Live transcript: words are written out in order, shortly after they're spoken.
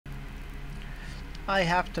I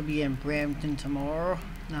have to be in Brampton tomorrow,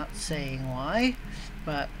 not saying why,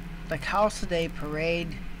 but the Khalsa Day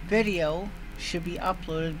parade video should be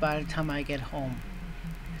uploaded by the time I get home.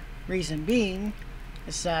 Reason being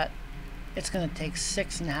is that it's going to take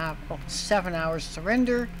 7 hours to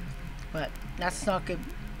render, but that's not good.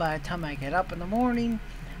 By the time I get up in the morning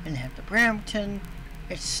and head to Brampton,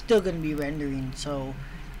 it's still going to be rendering. So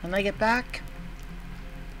when I get back,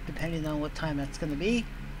 depending on what time that's going to be,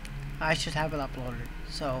 I should have it uploaded.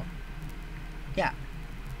 So yeah,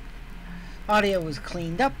 audio was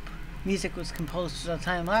cleaned up, music was composed to the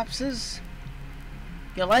time lapses.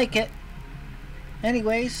 You like it?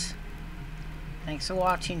 Anyways, thanks for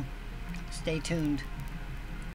watching. Stay tuned.